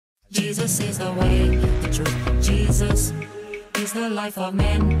Jesus is the way, the truth. Jesus is the life of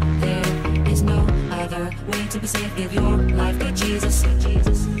men. There is no other way to be saved. Give your life to Jesus.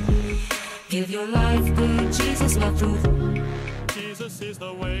 Give your life to Jesus, love truth. Jesus is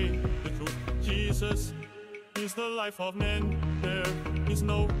the way, the truth. Jesus is the life of men. There is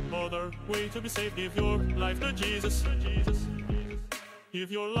no other way to be saved. Give your life to Jesus.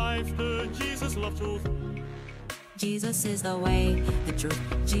 Give your life to Jesus, love truth. Jesus is the way, the truth.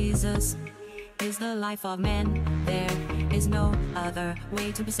 Jesus is the life of men. There is no other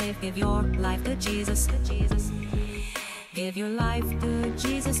way to be saved. Give your life to Jesus. Give your life to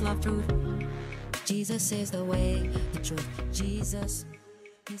Jesus, love truth. Jesus is the way, the truth. Jesus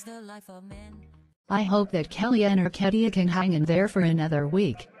is the life of men. I hope that Kelly and Arcadia can hang in there for another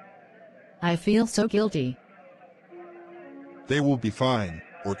week. I feel so guilty. They will be fine.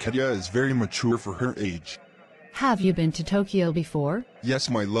 Arcadia is very mature for her age. Have you been to Tokyo before? Yes,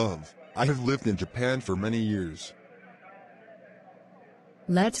 my love. I have lived in Japan for many years.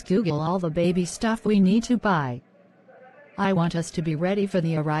 Let's Google all the baby stuff we need to buy. I want us to be ready for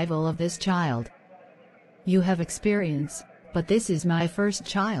the arrival of this child. You have experience, but this is my first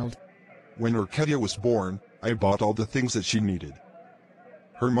child. When Arcadia was born, I bought all the things that she needed.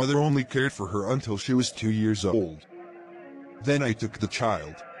 Her mother only cared for her until she was 2 years old. Then I took the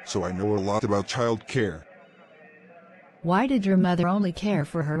child, so I know a lot about child care. Why did your mother only care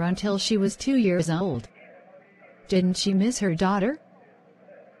for her until she was 2 years old? Didn't she miss her daughter?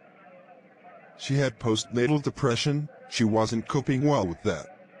 She had postnatal depression. She wasn't coping well with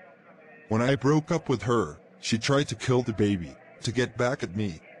that. When I broke up with her, she tried to kill the baby, to get back at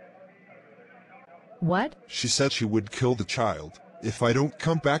me. What? She said she would kill the child, if I don't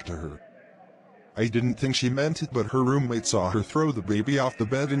come back to her. I didn't think she meant it, but her roommate saw her throw the baby off the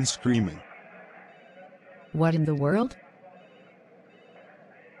bed and screaming. What in the world?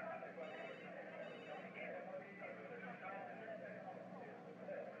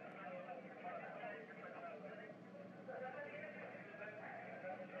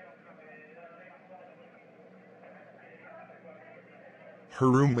 Her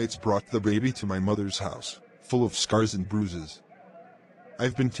roommates brought the baby to my mother's house, full of scars and bruises.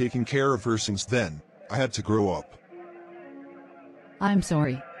 I've been taking care of her since then. I had to grow up. I'm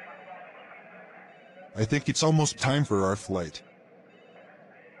sorry. I think it's almost time for our flight.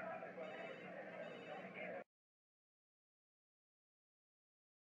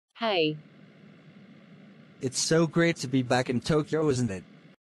 Hey. It's so great to be back in Tokyo, isn't it?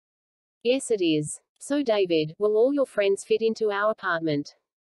 Yes, it is. So David, will all your friends fit into our apartment?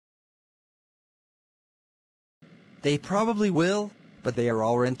 They probably will, but they are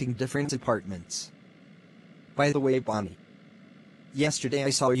all renting different apartments. By the way, Bonnie. Yesterday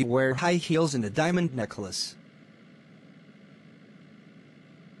I saw you wear high heels and a diamond necklace.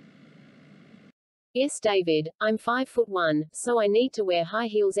 Yes, David, I'm 5'1", so I need to wear high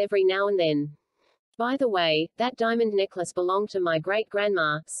heels every now and then. By the way, that diamond necklace belonged to my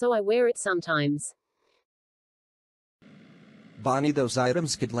great-grandma, so I wear it sometimes. Bonnie, those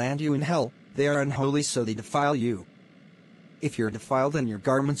items could land you in hell. They are unholy, so they defile you. If you're defiled and your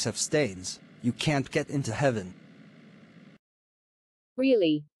garments have stains, you can't get into heaven.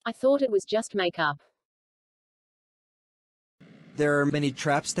 Really? I thought it was just makeup. There are many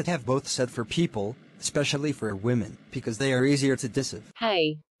traps that have both set for people, especially for women, because they are easier to deceive.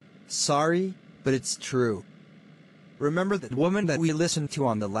 Hey. Sorry, but it's true. Remember that woman that we listened to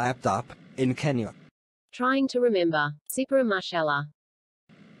on the laptop, in Kenya? Trying to remember. Sipra Mashallah.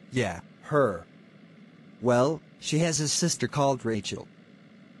 Yeah, her. Well, she has a sister called Rachel.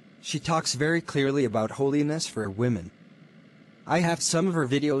 She talks very clearly about holiness for women. I have some of her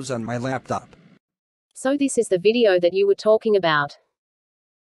videos on my laptop. So this is the video that you were talking about?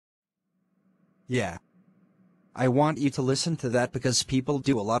 Yeah. I want you to listen to that because people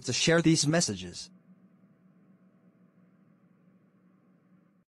do a lot to share these messages.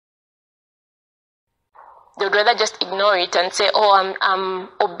 They would rather just ignore it and say, oh, I'm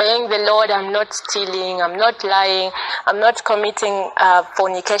obeying the Lord, I'm not stealing, I'm not lying, I'm not committing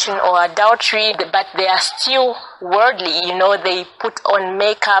fornication or adultery, but they are still worldly, you know, they put on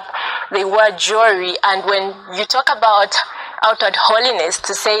makeup, they wear jewelry, and when you talk about outward holiness,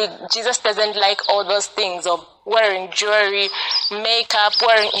 to say Jesus doesn't like all those things of wearing jewelry, makeup,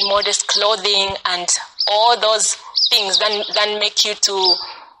 wearing immodest clothing, and all those things, then make you to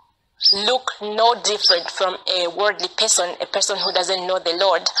look no different from a worldly person, a person who doesn't know the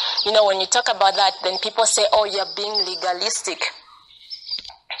Lord. You know, when you talk about that, then people say, oh, you're being legalistic.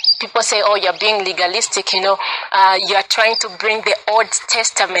 people say, oh, you're being legalistic, you're trying to bring the Old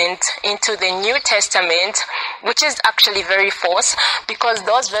Testament into the New Testament, which is actually very false, because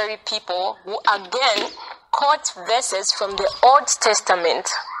those very people who again quote verses from the Old Testament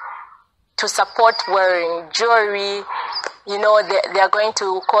to support wearing jewelry, they are going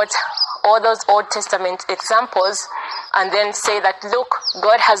to quote all those Old Testament examples and then say that, look,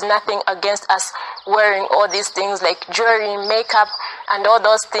 God has nothing against us wearing all these things like jewelry, makeup, and all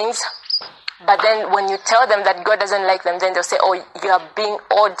those things. But then when you tell them that God doesn't like them, then they'll say, oh, you are being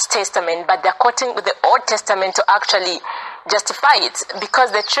Old Testament. But they're quoting the Old Testament to actually justify it.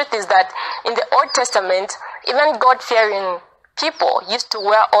 Because the truth is that in the Old Testament, even God-fearing people used to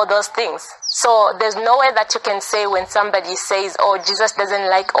wear all those things. So there's no way that you can say when somebody says, oh, Jesus doesn't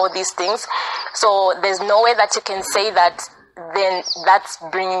like all these things. So there's no way that you can say that then that's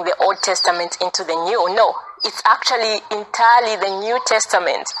bringing the Old Testament into the New. No, it's actually entirely the New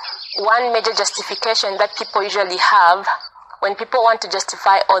Testament. One major justification that people usually have when people want to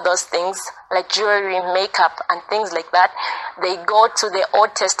justify all those things like jewelry, makeup, and things like that, they go to the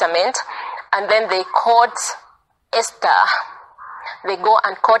Old Testament and then they quote Esther. They go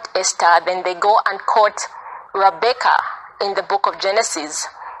and quote Esther, then they go and quote Rebecca in the book of Genesis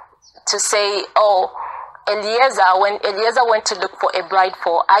to say, oh, when Eliezer went to look for a bride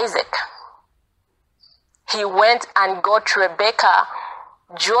for Isaac, he went and got Rebecca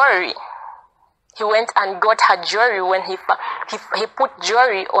jewelry. He went and got her jewelry when he put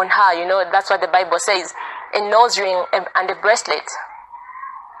jewelry on her, that's what the Bible says, a nose ring and a bracelet.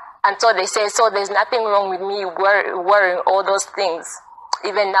 And so they say, so there's nothing wrong with me wearing all those things.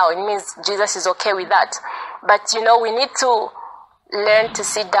 Even now, it means Jesus is okay with that. But, we need to learn to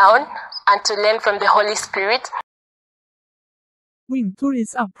sit down and to learn from the Holy Spirit. Winter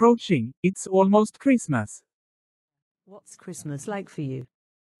is approaching. It's almost Christmas. What's Christmas like for you?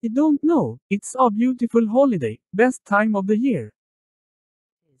 I don't know. It's a beautiful holiday. Best time of the year.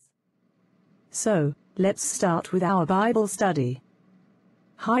 So, let's start with our Bible study.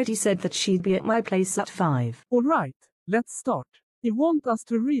 Heidi said that she'd be at my place at 5. Alright, let's start. I want us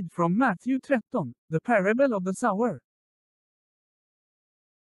to read from Matthew 13, the parable of the sower.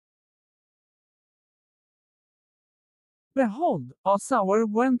 Behold, a sower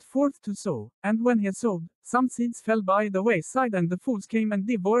went forth to sow, and when he sowed, some seeds fell by the wayside, and the fowls came and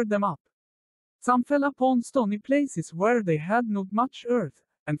devoured them up. Some fell upon stony places where they had not much earth,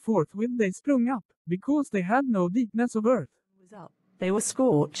 and forthwith they sprung up, because they had no deepness of earth. They were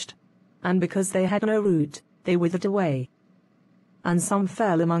scorched, and because they had no root, they withered away. And some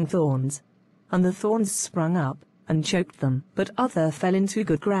fell among thorns, and the thorns sprung up, and choked them. But other fell into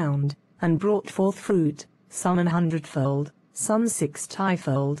good ground, and brought forth fruit, some 100-fold, some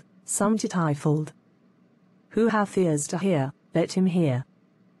 60-fold, some 80-fold. Who hath ears to hear, let him hear.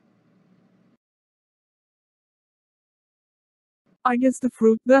 I guess the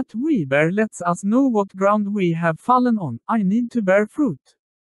fruit that we bear lets us know what ground we have fallen on. I need to bear fruit.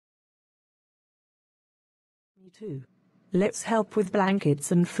 Me too. Let's help with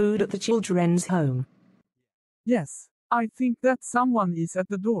blankets and food at the children's home. Yes, I think that someone is at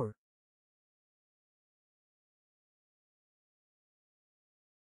the door.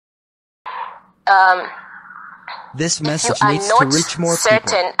 This message needs to reach more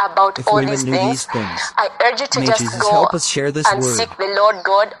people. About if all women these knew things, these things. I urge you to May just Jesus go help us share this and word. seek the Lord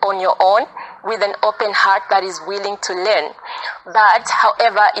God on your own with an open heart that is willing to learn. But,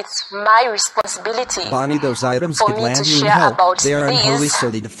 however, it's my responsibility Bonnie, those items for could me land to you in share hell. about They are unholy, so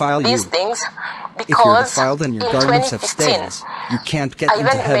they defile these you. things If you're because defiled and your in garments have 2015, stains, you can't get I into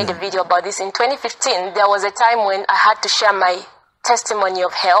even made a heaven. video about this. In 2015, there was a time when I had to share my testimony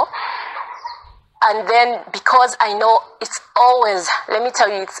of hell. And then because I know it's always, let me tell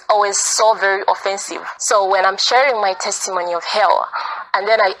you, it's always so very offensive. So when I'm sharing my testimony of hell, and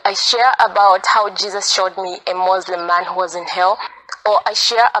then I share about how Jesus showed me a Muslim man who was in hell, or I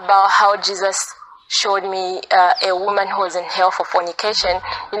share about how Jesus showed me a woman who was in hell for fornication,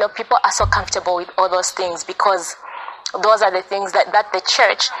 people are so comfortable with all those things because those are the things that the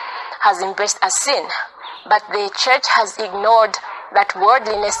church has embraced as sin. But the church has ignored that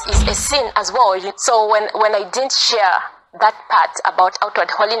worldliness is a sin as well. So when I didn't share that part about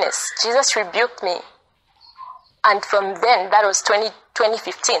outward holiness, Jesus rebuked me. And from then, that was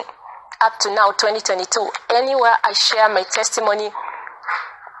 2015, up to now, 2022, anywhere I share my testimony,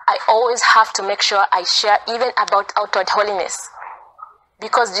 I always have to make sure I share even about outward holiness.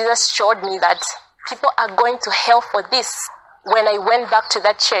 Because Jesus showed me that people are going to hell for this. When I went back to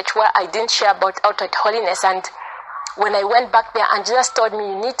that church where I didn't share about outward holiness, and when I went back there, and Jesus told me,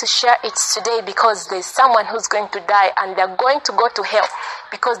 you need to share it today because there's someone who's going to die and they're going to go to hell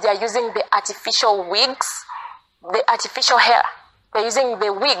because they're using the artificial wigs, the artificial hair. They're using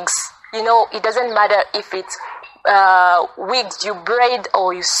the wigs. You know, it doesn't matter if it's wigs you braid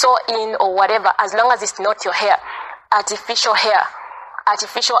or you sew in or whatever, as long as it's not your hair. Artificial hair,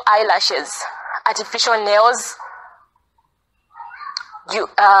 artificial eyelashes, artificial nails, you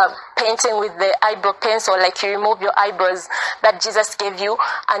painting with the eyebrow pencil, like you remove your eyebrows that Jesus gave you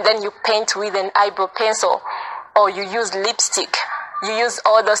and then you paint with an eyebrow pencil, or you use lipstick, you use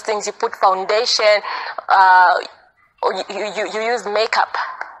all those things, you put foundation, or you use makeup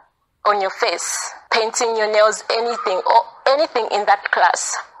on your face, painting your nails, anything in that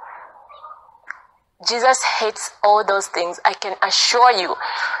class. Jesus hates all those things, I can assure you.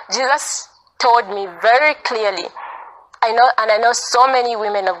 Jesus told me very clearly. I know so many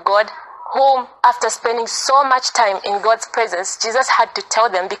women of God whom, after spending so much time in God's presence, Jesus had to tell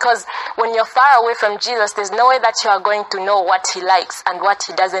them, because when you're far away from Jesus, there's no way that you are going to know what he likes and what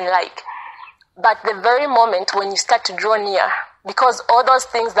he doesn't like. But the very moment when you start to draw near, because all those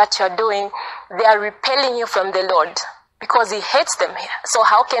things that you're doing, they are repelling you from the Lord, because he hates them. So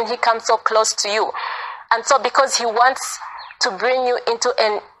how can he come so close to you? And so because he wants to bring you into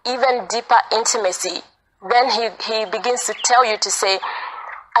an even deeper intimacy, then he begins to tell you to say,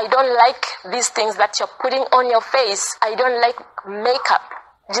 I don't like these things that you're putting on your face. I don't like makeup.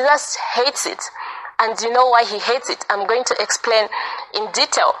 Jesus hates it. And you know why he hates it? I'm going to explain in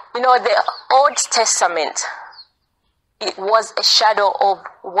detail. You know, the Old Testament, it was a shadow of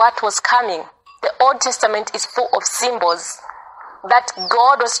what was coming. The Old Testament is full of symbols that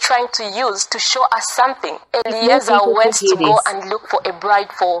God was trying to use to show us something. Eliezer went to go and look for a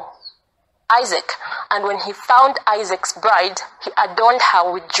bride for Isaac, and when he found Isaac's bride, he adorned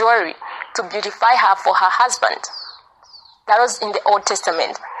her with jewelry to beautify her for her husband. That was in the Old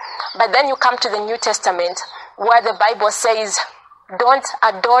Testament. But then you come to the New Testament, where the Bible says, don't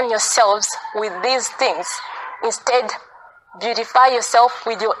adorn yourselves with these things. Instead, beautify yourself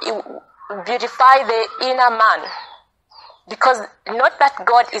with beautify the inner man. Because not that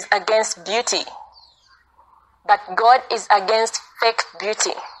God is against beauty, but God is against fake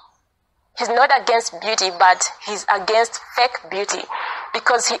beauty. He's not against beauty, but he's against fake beauty,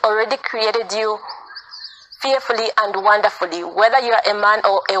 because he already created you fearfully and wonderfully. Whether you are a man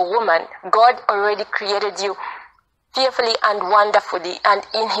or a woman, God already created you fearfully and wonderfully, and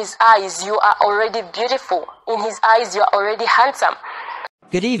in his eyes you are already beautiful. In his eyes you are already handsome.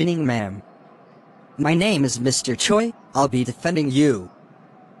 Good evening, ma'am. My name is Mr. Choi. I'll be defending you.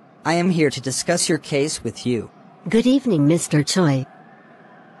 I am here to discuss your case with you. Good evening, Mr. Choi.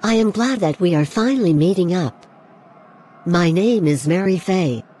 I am glad that we are finally meeting up. My name is Mary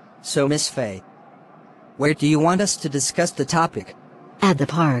Faye. So, Miss Faye, where do you want us to discuss the topic? At the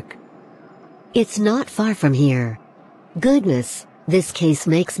park. It's not far from here. Goodness, this case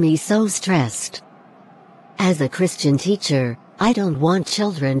makes me so stressed. As a Christian teacher, I don't want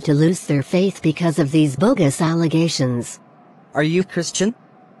children to lose their faith because of these bogus allegations. Are you Christian?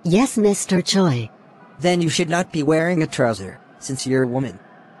 Yes, Mr. Choi. Then you should not be wearing a trouser, since you're a woman.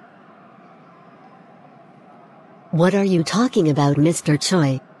 What are you talking about, Mr.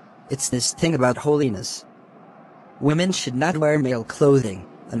 Choi? It's this thing about holiness. Women should not wear male clothing,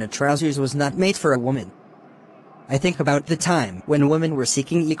 and a trousers was not made for a woman. I think about the time when women were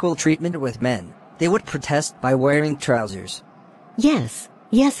seeking equal treatment with men. They would protest by wearing trousers. Yes,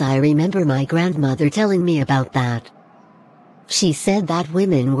 I remember my grandmother telling me about that. She said that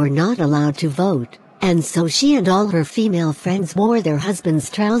women were not allowed to vote, and so she and all her female friends wore their husbands'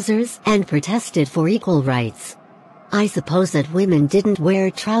 trousers and protested for equal rights. I suppose that women didn't wear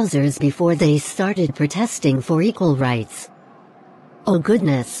trousers before they started protesting for equal rights. Oh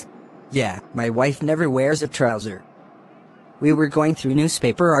goodness. Yeah, my wife never wears a trouser. We were going through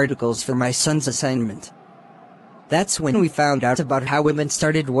newspaper articles for my son's assignment. That's when we found out about how women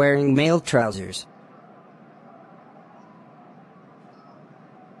started wearing male trousers.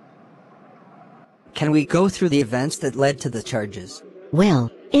 Can we go through the events that led to the charges?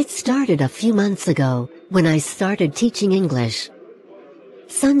 Well, it started a few months ago, when I started teaching English.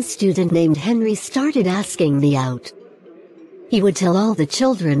 Some student named Henry started asking me out. He would tell all the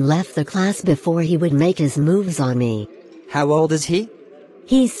children left the class before he would make his moves on me. How old is he?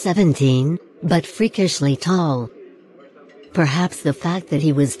 He's 17, but freakishly tall. Perhaps the fact that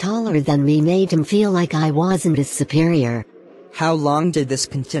he was taller than me made him feel like I wasn't his superior. How long did this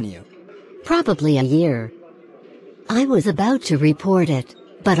continue? Probably a year. I was about to report it,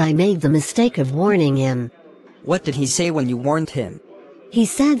 but I made the mistake of warning him. What did he say when you warned him? He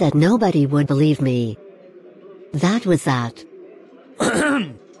said that nobody would believe me. That was that.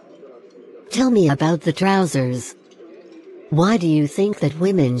 Tell me about the trousers. Why do you think that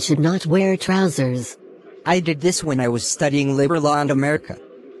women should not wear trousers? I did this when I was studying labor law in America.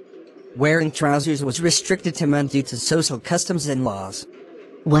 Wearing trousers was restricted to men due to social customs and laws.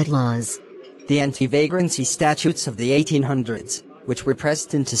 What laws? The anti-vagrancy statutes of the 1800s, which were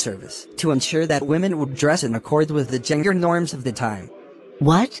pressed into service to ensure that women would dress in accord with the gender norms of the time.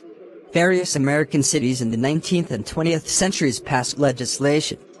 What? Various American cities in the 19th and 20th centuries passed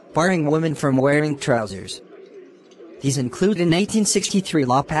legislation barring women from wearing trousers. These include a 1963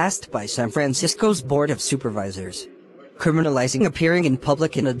 law passed by San Francisco's Board of Supervisors, criminalizing appearing in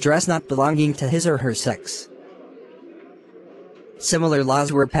public in a dress not belonging to his or her sex. Similar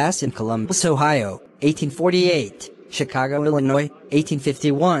laws were passed in Columbus, Ohio, 1848, Chicago, Illinois,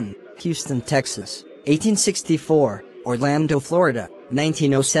 1851, Houston, Texas, 1864, Orlando, Florida,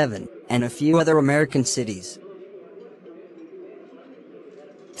 1907, and a few other American cities.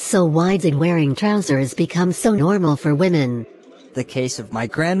 So why did wearing trousers become so normal for women? The case of my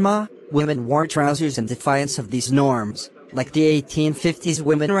grandma, women wore trousers in defiance of these norms, like the 1850s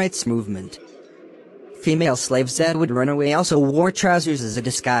women's rights movement. Female slaves that would run away also wore trousers as a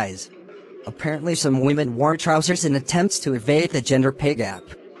disguise. Apparently some women wore trousers in attempts to evade the gender pay gap.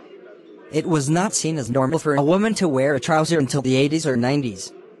 It was not seen as normal for a woman to wear a trouser until the 80s or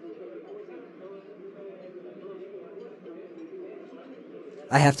 90s.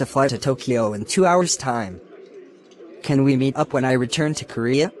 I have to fly to Tokyo in 2 hours' time. Can we meet up when I return to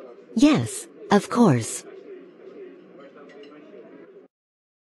Korea? Yes, of course.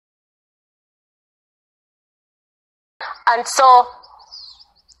 And so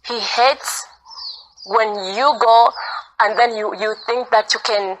he hates when you go and then you think that you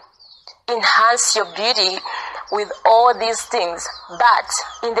can enhance your beauty with all these things. But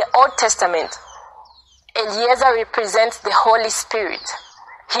in the Old Testament, Eliezer represents the Holy Spirit.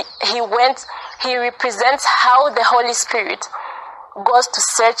 He represents how the Holy Spirit goes to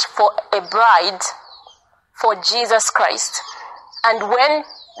search for a bride for Jesus Christ. And when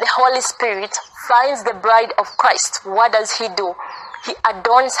the Holy Spirit finds the bride of Christ, what does he do? He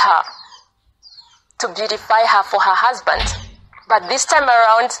adorns her to beautify her for her husband. But this time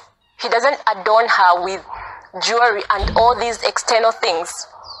around, he doesn't adorn her with jewelry and all these external things.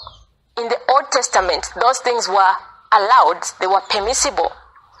 In the Old Testament, those things were allowed, they were permissible.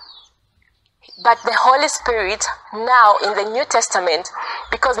 But the Holy Spirit now in the New Testament,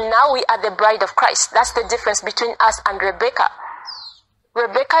 because now we are the bride of Christ, that's the difference between us and Rebecca.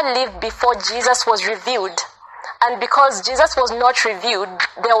 Rebecca lived before Jesus was revealed. And because Jesus was not revealed,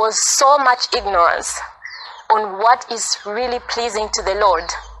 there was so much ignorance on what is really pleasing to the Lord.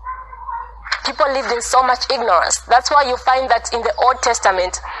 People lived in so much ignorance. That's why you find that in the Old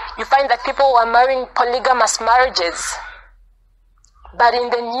Testament, you find that people were marrying polygamous marriages. But in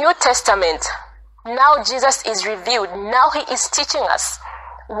the New Testament, now Jesus is revealed. Now he is teaching us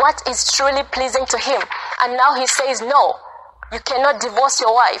what is truly pleasing to him. And now he says, no, you cannot divorce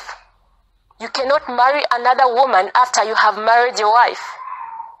your wife. You cannot marry another woman after you have married your wife.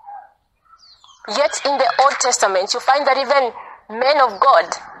 Yet in the Old Testament, you find that even men of God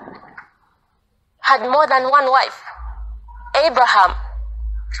had more than one wife. Abraham,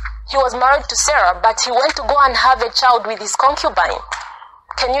 he was married to Sarah, but he went to go and have a child with his concubine.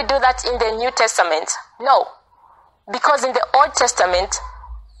 Can you do that in the New Testament? No. Because in the Old Testament,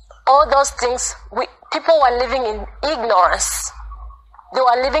 all those things, people were living in ignorance. They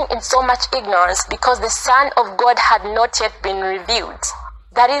were living in so much ignorance because the Son of God had not yet been revealed.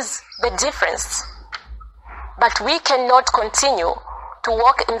 That is the difference. But we cannot continue to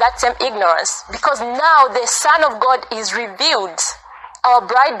walk in that same ignorance because now the Son of God is revealed. Our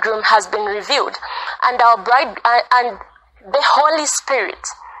bridegroom has been revealed, and and the Holy Spirit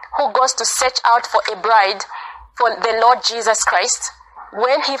who goes to search out for a bride for the Lord Jesus Christ,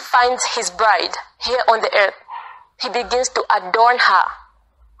 when he finds his bride here on the earth, he begins to adorn her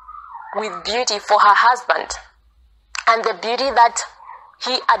with beauty for her husband. And the beauty that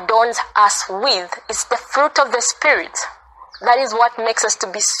he adorns us with is the fruit of the Spirit. That is what makes us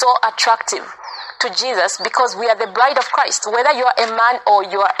to be so attractive to Jesus, because we are the bride of Christ. Whether you are a man or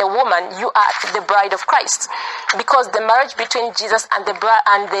you are a woman, you are the bride of Christ. Because the marriage between Jesus and the bride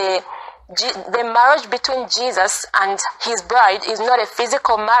and the marriage between Jesus and his bride is not a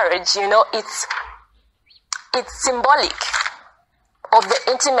physical marriage, it's symbolic of the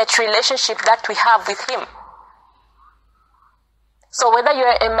intimate relationship that we have with him. So whether you're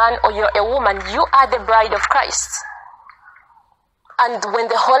a man or you're a woman, you are the bride of Christ. And when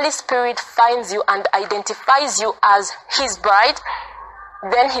the Holy Spirit finds you and identifies you as his bride,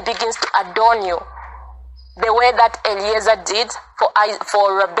 then he begins to adorn you the way that Eliezer did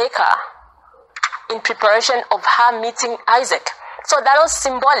for Rebecca in preparation of her meeting Isaac. So that was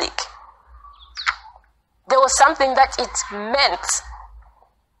symbolic. There was something that it meant.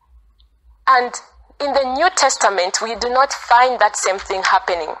 And in the New Testament, we do not find that same thing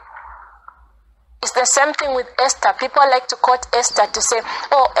happening. It's the same thing with Esther. People like to quote Esther to say,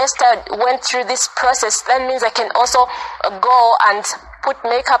 oh, Esther went through this process. That means I can also go and put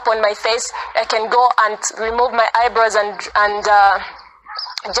makeup on my face. I can go and remove my eyebrows and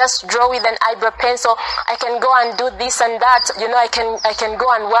just draw with an eyebrow pencil. I can go and do this and that. You know, I can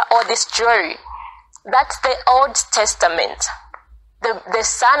go and wear all this jewelry. That's the Old Testament. The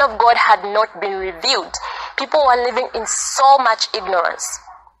Son of God had not been revealed. People were living in so much ignorance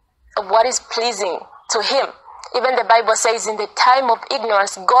of what is pleasing to Him. Even the Bible says in the time of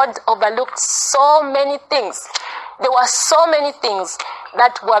ignorance, God overlooked so many things. There were so many things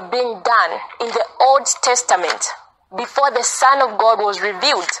that were being done in the Old Testament before the Son of God was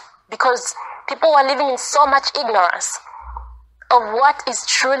revealed, because people were living in so much ignorance of what is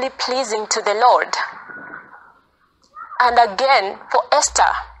truly pleasing to the Lord. And again, for Esther,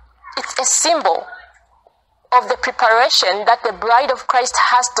 it's a symbol of the preparation that the bride of Christ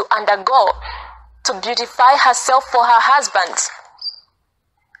has to undergo to beautify herself for her husband.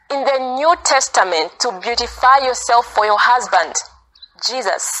 In the New Testament, to beautify yourself for your husband,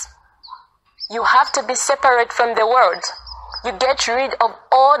 Jesus, you have to be separate from the world. You get rid of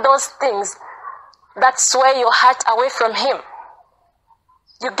all those things that sway your heart away from Him.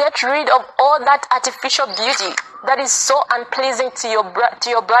 You get rid of all that artificial beauty that is so unpleasing to your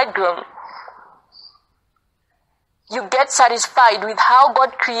bridegroom. You get satisfied with how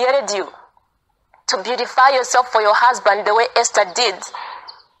God created you to beautify yourself for your husband the way Esther did.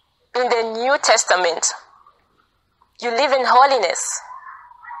 In the New Testament, you live in holiness.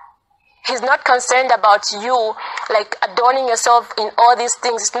 He's not concerned about you like adorning yourself in all these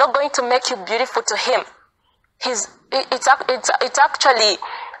things. It's not going to make you beautiful to Him. It's actually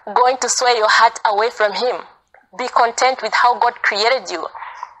going to sway your heart away from Him. Be content with how God created you.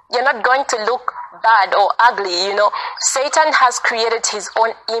 You're not going to look bad or ugly, you know. Satan has created his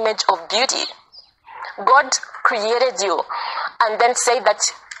own image of beauty. God created you and then said that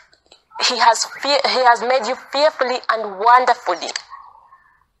He has made you fearfully and wonderfully.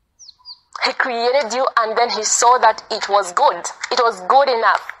 He created you and then He saw that it was good. It was good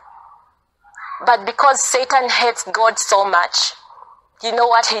enough. But because Satan hates God so much, you know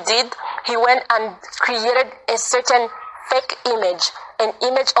what he did? He went and created a certain fake image, an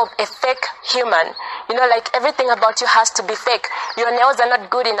image of a fake human. You know, like everything about you has to be fake. Your nails are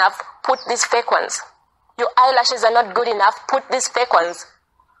not good enough, put these fake ones. Your eyelashes are not good enough, put these fake ones.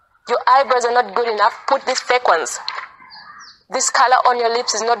 Your eyebrows are not good enough, put these fake ones. This color on your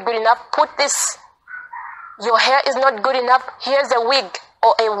lips is not good enough, put this. Your hair is not good enough, here's a wig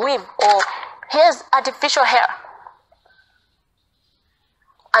or a weave, or here's artificial hair.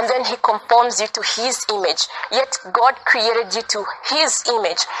 And then He conforms you to His image. Yet God created you to His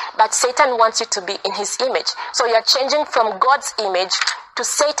image, but Satan wants you to be in His image. So you're changing from God's image to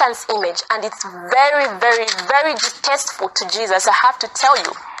Satan's image, and it's very, very, very distasteful to Jesus, I have to tell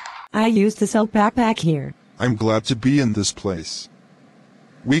you. I used to sell backpack here. I'm glad to be in this place.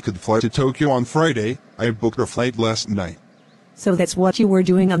 We could fly to Tokyo on Friday. I booked a flight last night. So that's what you were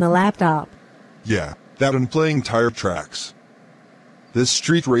doing on the laptop? Yeah, that and playing tire tracks. This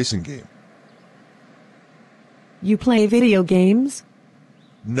street racing game. You play video games?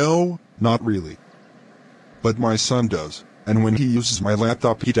 No, not really. But my son does, and when he uses my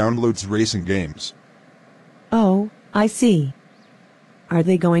laptop he downloads racing games. Oh, I see. Are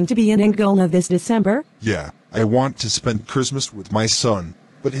they going to be in Angola this December? Yeah, I want to spend Christmas with my son,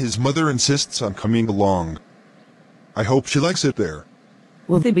 but his mother insists on coming along. I hope she likes it there.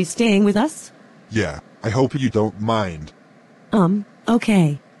 Will they be staying with us? Yeah, I hope you don't mind.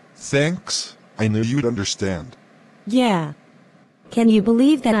 Okay. Thanks, I knew you'd understand. Yeah. Can you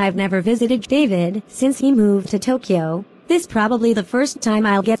believe that I've never visited David since he moved to Tokyo? This probably the first time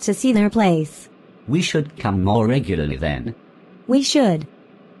I'll get to see their place. We should come more regularly then. We should.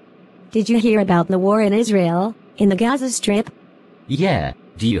 Did you hear about the war in Israel, in the Gaza Strip? Yeah,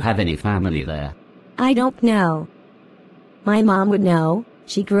 do you have any family there? I don't know. My mom would know,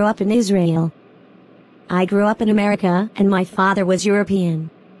 she grew up in Israel. I grew up in America, and my father was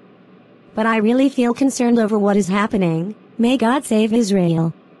European. But I really feel concerned over what is happening. May God save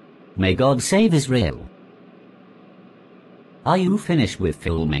Israel. May God save Israel. Are you finished with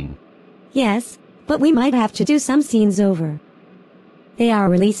filming? Yes, but we might have to do some scenes over. They are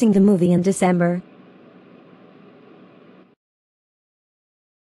releasing the movie in December.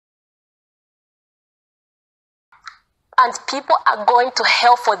 and people are going to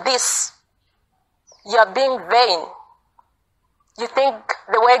hell for this. You're being vain. You think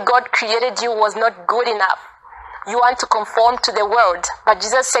the way God created you was not good enough. You want to conform to the world, but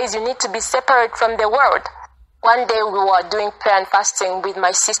Jesus says you need to be separate from the world. One day we were doing prayer and fasting with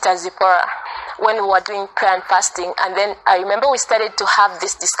my sister Zipporah, when we were doing prayer and fasting, and then I remember we started to have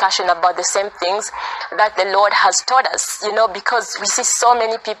this discussion about the same things that the Lord has taught us, because we see so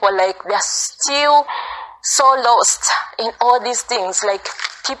many people like they're still so lost in all these things. Like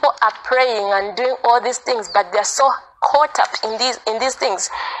people are praying and doing all these things, but they're so caught up in these things,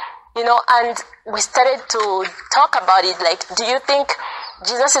 and we started to talk about it. Like, do you think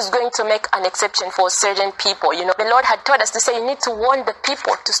Jesus is going to make an exception for certain people? The Lord had told us to say, you need to warn the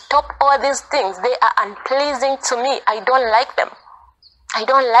people to stop all these things. They are unpleasing to me. I don't like them. I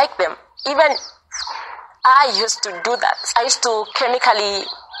don't like them. Even I used to do that. I used to chemically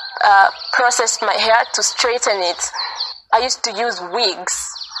process my hair to straighten it. I used to use wigs.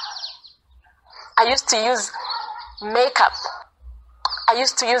 I used to use makeup. I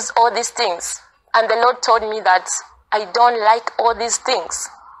used to use all these things. And the Lord told me that I don't like all these things.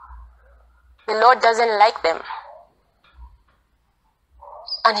 The Lord doesn't like them.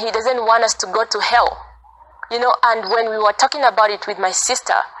 And He doesn't want us to go to hell. And when we were talking about it with my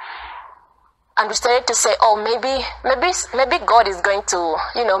sister, and we started to say, oh, maybe God is going to,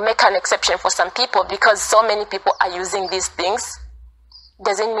 make an exception for some people because so many people are using these things.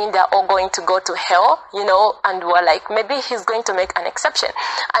 Doesn't mean they're all going to go to hell, and we're like, maybe He's going to make an exception.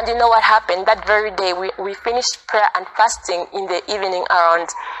 And you know what happened? That very day, we finished prayer and fasting in the evening around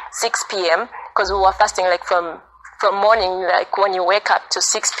 6 p.m. because we were fasting like from morning, like when you wake up, to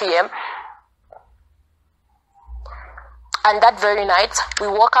 6 p.m. And that very night, we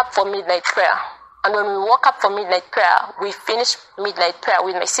woke up for midnight prayer. And when we woke up for midnight prayer, we finished midnight prayer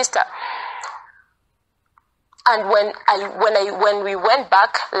with my sister. And when we went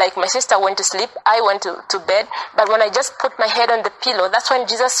back, like my sister went to sleep, I went to bed. But when I just put my head on the pillow, that's when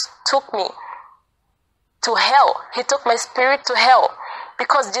Jesus took me to hell. He took my spirit to hell.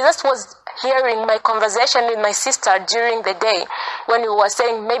 Because Jesus was hearing my conversation with my sister during the day when we were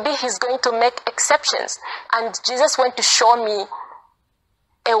saying maybe He's going to make exceptions. And Jesus went to show me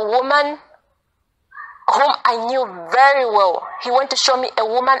a woman whom I knew very well. He went to show me a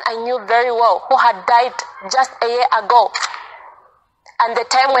woman I knew very well who had died just a year ago. And the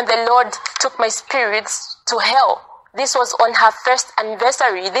time when the Lord took my spirits to hell, this was on her first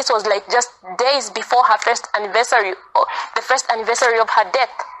anniversary. This was like just days before her first anniversary, or the first anniversary of her death.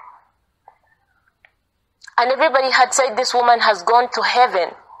 And everybody had said this woman has gone to heaven.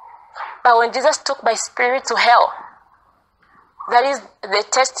 But when Jesus took my spirit to hell, that is the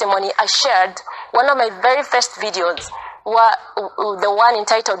testimony I shared. One of my very first videos were the one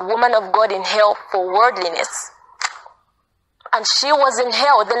entitled Woman of God in Hell for Worldliness. And she was in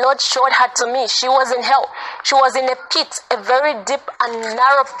hell. The Lord showed her to me. She was in hell. She was in a pit, a very deep and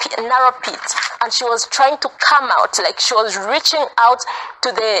narrow pit. And she was trying to come out, like she was reaching out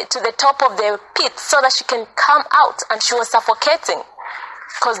to the top of the pit so that she can come out. And she was suffocating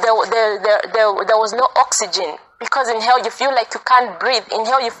because there was no oxygen. Because in hell you feel like you can't breathe. In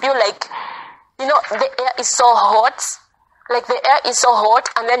hell you feel like, the air is so hot. Like the air is so hot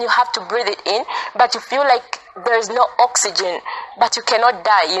and then you have to breathe it in. But you feel like there is no oxygen. But you cannot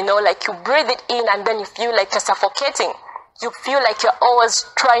die, like you breathe it in and then you feel like you're suffocating. You feel like you're always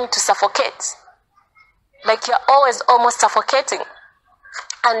trying to suffocate. Like you're always almost suffocating.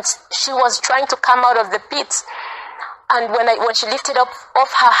 And she was trying to come out of the pit. And when she lifted up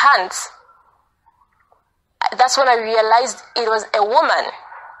off her hands, that's when I realized it was a woman.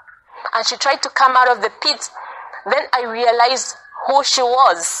 And she tried to come out of the pit. Then I realized who she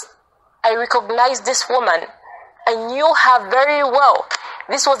was. I recognized this woman. I knew her very well.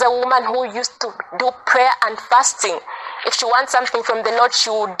 This was a woman who used to do prayer and fasting. If she wants something from the Lord,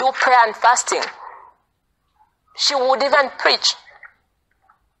 she would do prayer and fasting. She would even preach.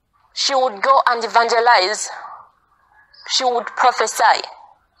 She would go and evangelize. She would prophesy.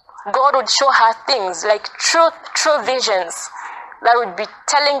 God would show her things like true visions that would be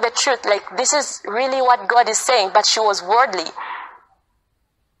telling the truth, like this is really what God is saying. But she was worldly.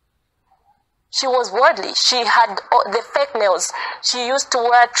 She was worldly. She had the fake nails. She used to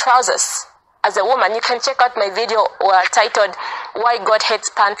wear trousers as a woman. You can check out my video titled Why God Hates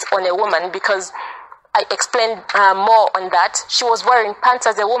Pants on a Woman, because I explained more on that. She was wearing pants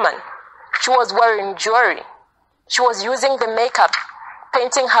as a woman. She was wearing jewelry. She was using the makeup,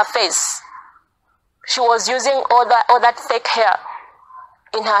 painting her face. She was using all that fake hair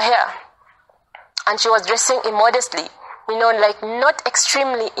in her hair. And she was dressing immodestly. Like not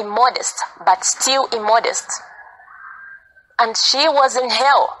extremely immodest, but still immodest. and she was in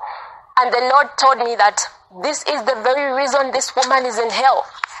hell. And the Lord told me that this is the very reason this woman is in hell.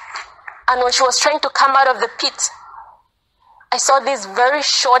 And when she was trying to come out of the pit, I saw these very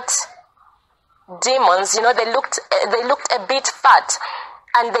short demons. You know, they looked a bit fat,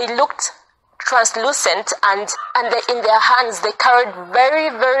 and they looked translucent, and in their hands they carried very,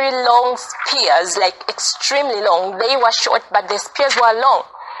 very long spears, like extremely long. They were short, but the spears were long.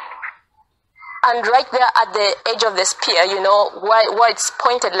 And right there at the edge of the spear, you know, where it's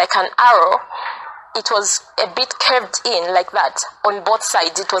pointed like an arrow, it was a bit curved in like that. On both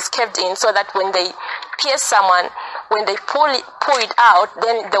sides, it was curved in, so that when they pierce someone, when they pull it out,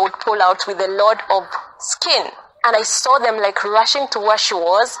 then they would pull out with a lot of skin. And I saw them like rushing to where she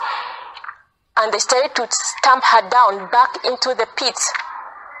was, and they started to stamp her down back into the pit.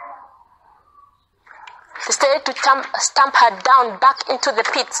 They started to stamp her down back into the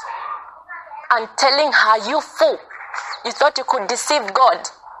pit, and telling her, "You fool, you thought you could deceive God."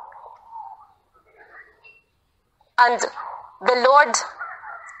 And the Lord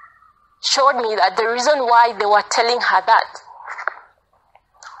showed me that the reason why they were telling her that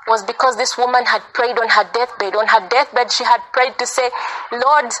was because this woman had prayed on her deathbed. On her deathbed, she had prayed to say,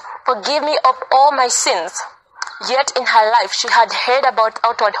 "Lord, forgive me of all my sins." Yet in her life, she had heard about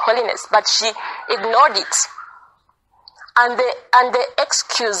outward holiness, but she ignored it. And the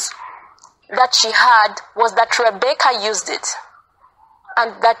excuse that she had was that Rebecca used it,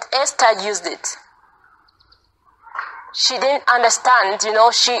 and that Esther used it. She didn't understand, you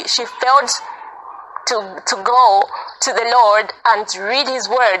know, she failed to go to the Lord and read his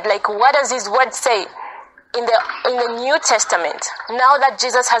word. Like, what does his word say in the New Testament? Now that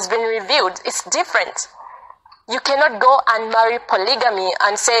Jesus has been revealed, it's different. You cannot go and marry polygamy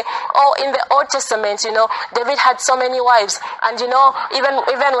and say, "Oh, in the Old Testament, you know, David had so many wives." And you know,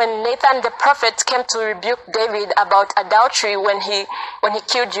 even when Nathan the prophet came to rebuke David about adultery when he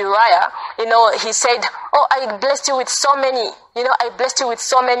killed Uriah, you know, he said, "Oh, I blessed you with so many, you know, I blessed you with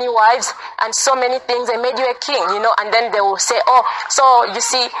so many wives and so many things. I made you a king," you know, and then they will say, "Oh, so you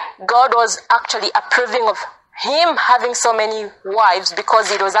see, God was actually approving of him having so many wives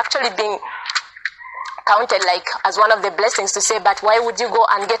because it was actually being counted like as one of the blessings to say, but why would you go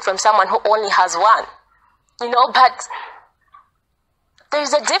and get from someone who only has one?" You know, but there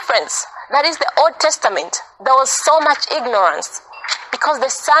is a difference. That is the Old Testament. There was so much ignorance because the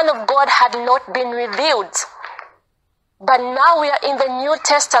Son of God had not been revealed. But now we are in the New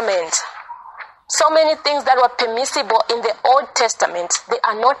Testament. So many things that were permissible in the Old Testament, they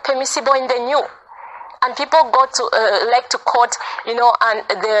are not permissible in the New. And people go to like to quote, you know, and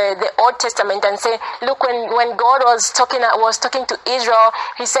the Old Testament and say, "Look, when God was talking to Israel,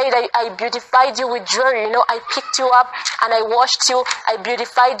 he said, I beautified you with jewelry. You know, I picked you up and I washed you. I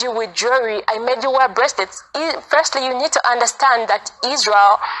beautified you with jewelry. I made you wear bracelets." Firstly, you need to understand that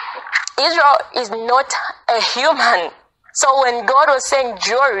Israel is not a human. So when God was saying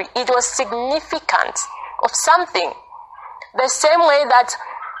jewelry, it was significant of something. The same way that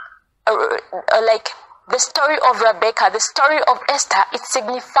like the story of Rebecca, the story of Esther, it's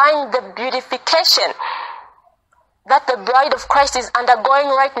signifying the beautification that the bride of Christ is undergoing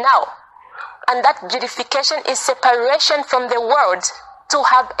right now. And that beautification is separation from the world, to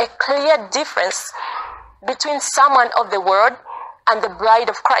have a clear difference between someone of the world and the bride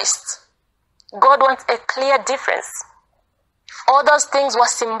of Christ. God wants a clear difference. All those things were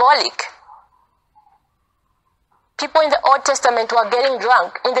symbolic. People in the Old Testament were getting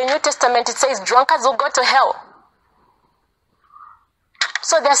drunk. In the New Testament, it says drunkards will go to hell.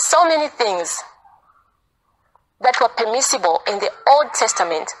 So there's so many things that were permissible in the Old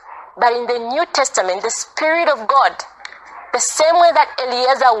Testament. But in the New Testament, the Spirit of God, the same way that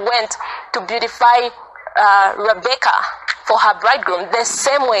Eliezer went to beautify Rebecca for her bridegroom, the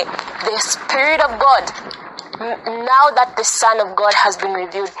same way the Spirit of God, now that the Son of God has been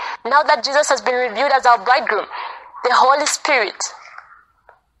revealed, now that Jesus has been revealed as our bridegroom, the Holy Spirit,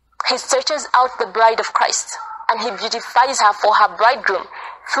 he searches out the bride of Christ and he beautifies her for her bridegroom,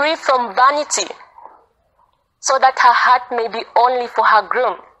 free from vanity, so that her heart may be only for her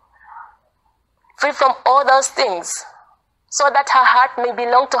groom, free from all those things, so that her heart may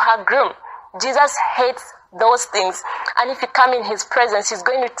belong to her groom. Jesus hates those things, and if you come in his presence, he's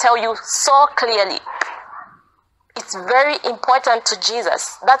going to tell you so clearly. It's very important to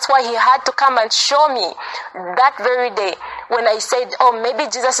Jesus. That's why he had to come and show me that very day when I said, "Oh, maybe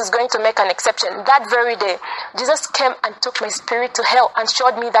Jesus is going to make an exception." That very day, Jesus came and took my spirit to hell and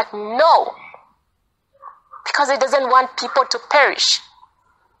showed me that no, because he doesn't want people to perish.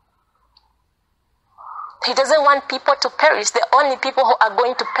 He doesn't want people to perish. The only people who are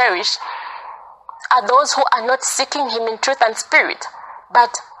going to perish are those who are not seeking him in truth and spirit.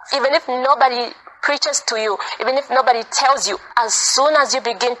 But even if nobody preaches to you, even if nobody tells you, as soon as you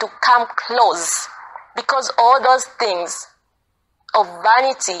begin to come close, because all those things of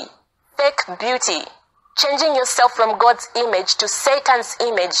vanity, fake beauty, changing yourself from God's image to Satan's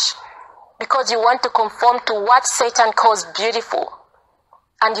image, because you want to conform to what Satan calls beautiful,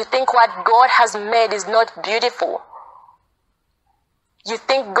 and you think what God has made is not beautiful. You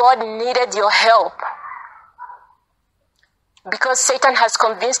think God needed your help because Satan has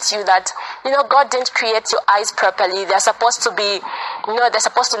convinced you that, God didn't create your eyes properly. They're supposed to be, they're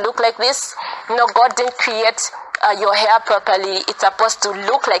supposed to look like this. God didn't create your hair properly. It's supposed to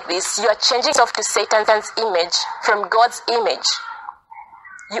look like this. You are changing yourself to Satan's image from God's image.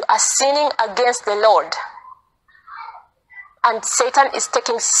 You are sinning against the Lord. And Satan is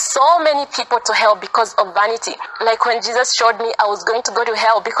taking so many people to hell because of vanity. Like when Jesus showed me I was going to go to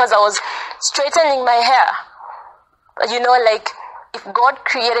hell because I was straightening my hair. Like if God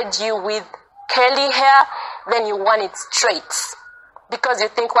created you with curly hair, then you want it straight. Because you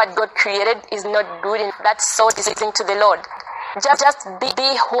think what God created is not good enough. That's so displeasing to the Lord. Just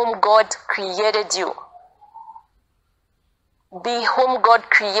be whom God created you. Be whom God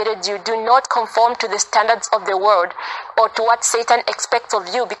created you. Do not conform to the standards of the world or to what Satan expects of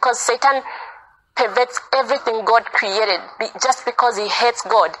you, because Satan perverts everything God created just because he hates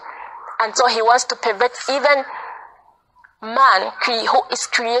God. And so he wants to pervert even man who is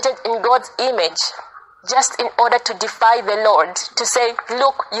created in God's image, just in order to defy the Lord, to say,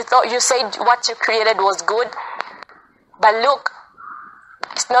 look, you said what you created was good, but look,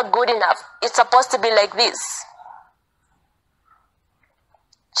 it's not good enough. It's supposed to be like this.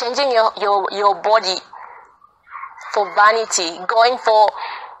 Changing your body for vanity, going for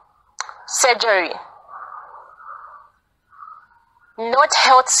surgery. Not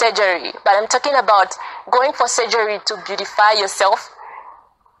health surgery, but I'm talking about going for surgery to beautify yourself,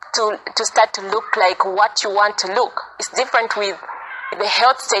 to start to look like what you want to look. It's different with the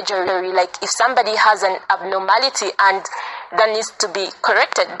health surgery. Like if somebody has an abnormality and that needs to be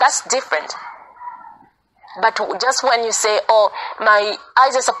corrected, that's different. But just when you say, oh, my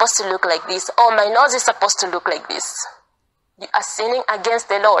eyes are supposed to look like this, or my nose is supposed to look like this, you are sinning against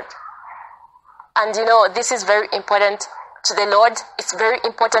the Lord. And this is very important to the Lord. It's very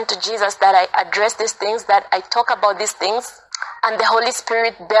important to Jesus that I address these things, that I talk about these things. And the Holy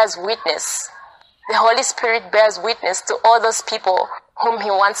Spirit bears witness. The Holy Spirit bears witness to all those people whom he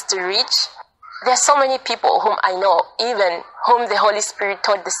wants to reach. There are so many people whom I know, even whom the Holy Spirit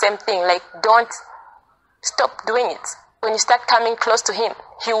taught the same thing, like don't stop doing it. When you start coming close to him,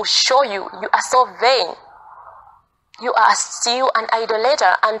 he will show you are so vain. You are still an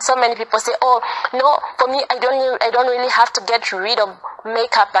idolater. And so many people say, oh, no, for me, I don't really have to get rid of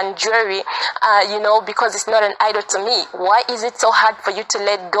makeup and jewelry, because it's not an idol to me. Why is it so hard for you to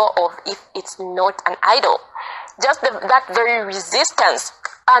let go of if it's not an idol? Just that very resistance.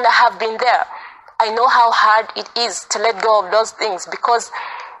 And I have been there. I know how hard it is to let go of those things because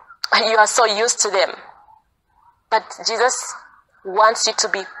you are so used to them. But Jesus wants you to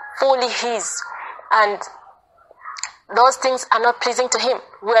be fully his. And those things are not pleasing to him.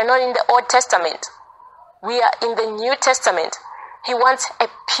 We are not in the Old Testament. We are in the New Testament. He wants a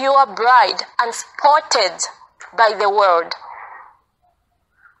pure bride, unspotted by the world.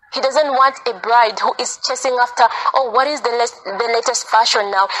 He doesn't want a bride who is chasing after, oh, what is the latest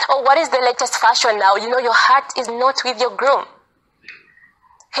fashion now? Oh, what is the latest fashion now? Your heart is not with your groom.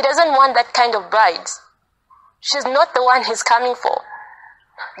 He doesn't want that kind of bride. She's not the one he's coming for.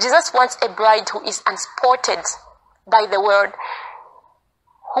 Jesus wants a bride who is unspotted by the world,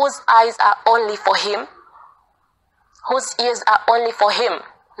 whose eyes are only for him, whose ears are only for him,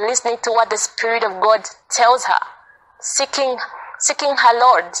 listening to what the Spirit of God tells her, seeking her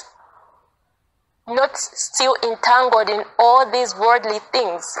Lord, not still entangled in all these worldly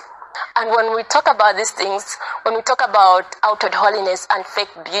things. And when we talk about these things, when we talk about outward holiness and fake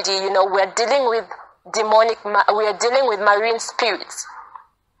beauty, we're dealing with we are dealing with marine spirits.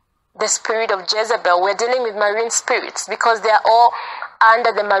 The spirit of Jezebel, we're dealing with marine spirits because they are all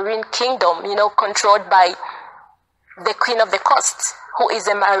under the marine kingdom, controlled by the queen of the coast, who is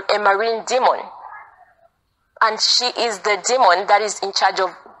a marine demon. And she is the demon that is in charge of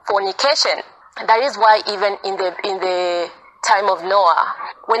fornication. That is why even in the time of Noah,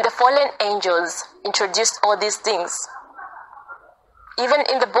 when the fallen angels introduced all these things, even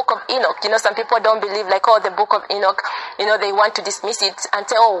in the book of Enoch, some people don't believe, like, oh, the book of Enoch, they want to dismiss it and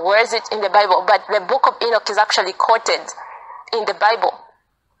say, oh, where is it in the Bible? But the book of Enoch is actually quoted in the Bible.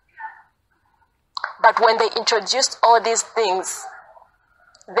 But when they introduced all these things,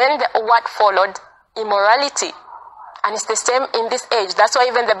 then what followed immorality. And it's the same in this age. That's why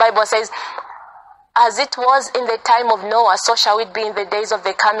even the Bible says, as it was in the time of Noah, so shall it be in the days of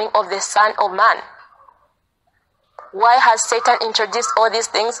the coming of the Son of Man. Why has Satan introduced all these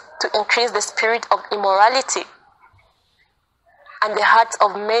things? To increase the spirit of immorality. And the hearts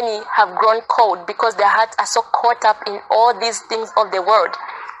of many have grown cold because their hearts are so caught up in all these things of the world.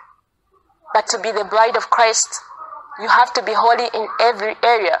 But to be the bride of Christ, you have to be holy in every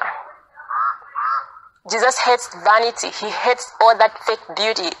area. Jesus hates vanity. He hates all that fake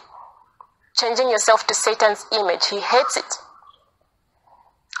beauty. Changing yourself to Satan's image. He hates it.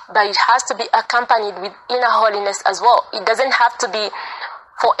 But it has to be accompanied with inner holiness as well. It doesn't have to be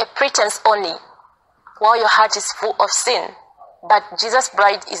for a pretense only, while your heart is full of sin. But Jesus'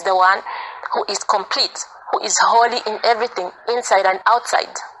 bride is the one who is complete, who is holy in everything, inside and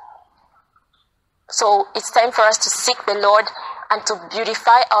outside. So it's time for us to seek the Lord and to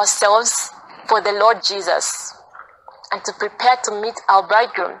beautify ourselves for the Lord Jesus, and to prepare to meet our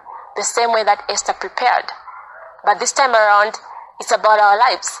bridegroom the same way that Esther prepared. But this time around, it's about our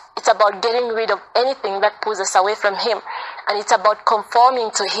lives. It's about getting rid of anything that pulls us away from Him. And it's about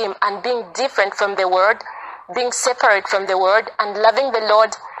conforming to Him and being different from the world, being separate from the world, and loving the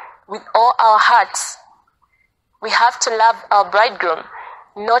Lord with all our hearts. We have to love our bridegroom,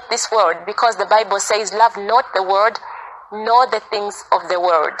 not this world, because the Bible says, love not the world, nor the things of the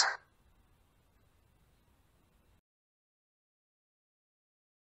world.